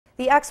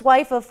The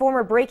ex-wife of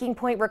former Breaking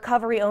Point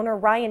recovery owner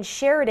Ryan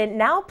Sheridan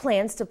now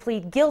plans to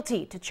plead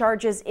guilty to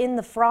charges in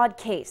the fraud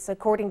case.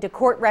 According to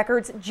court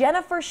records,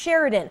 Jennifer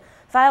Sheridan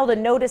filed a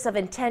notice of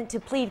intent to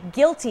plead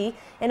guilty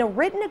in a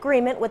written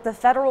agreement with the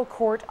federal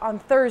court on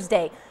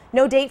Thursday.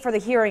 No date for the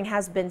hearing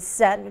has been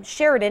set.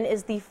 Sheridan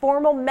is the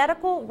formal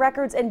medical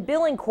records and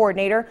billing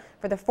coordinator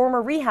for the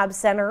former rehab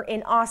center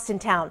in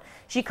Austintown.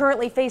 She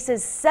currently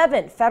faces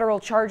 7 federal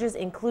charges,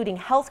 including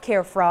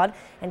healthcare fraud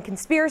and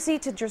conspiracy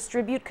to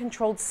distribute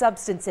controlled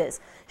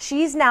substances.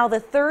 She's now the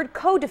 3rd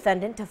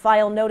co-defendant to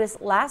file notice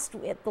last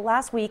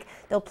week.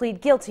 They'll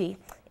plead guilty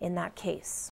in that case.